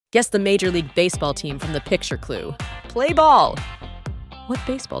Guess the Major League Baseball team from the picture clue. Play ball! What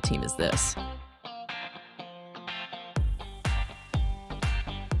baseball team is this?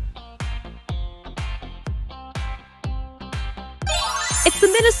 It's the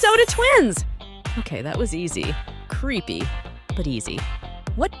Minnesota Twins! Okay, that was easy. Creepy, but easy.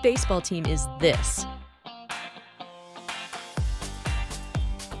 What baseball team is this?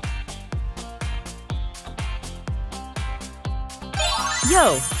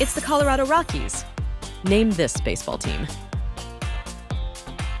 Yo, it's the Colorado Rockies. Name this baseball team.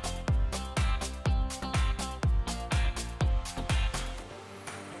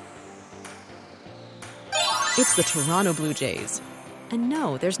 It's the Toronto Blue Jays. And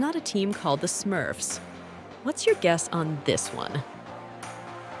no, there's not a team called the Smurfs. What's your guess on this one?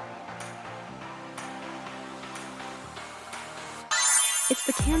 It's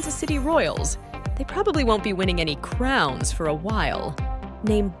the Kansas City Royals. They probably won't be winning any crowns for a while.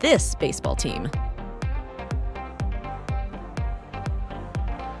 Name this baseball team.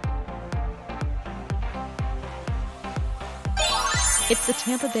 It's the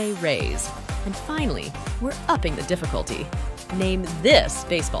Tampa Bay Rays. And finally, we're upping the difficulty. Name this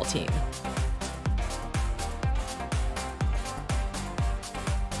baseball team.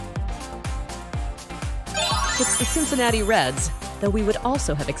 It's the Cincinnati Reds, though we would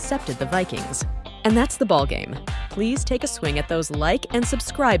also have accepted the Vikings. And that's the ball game. Please take a swing at those like and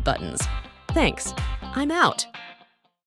subscribe buttons. Thanks. I'm out.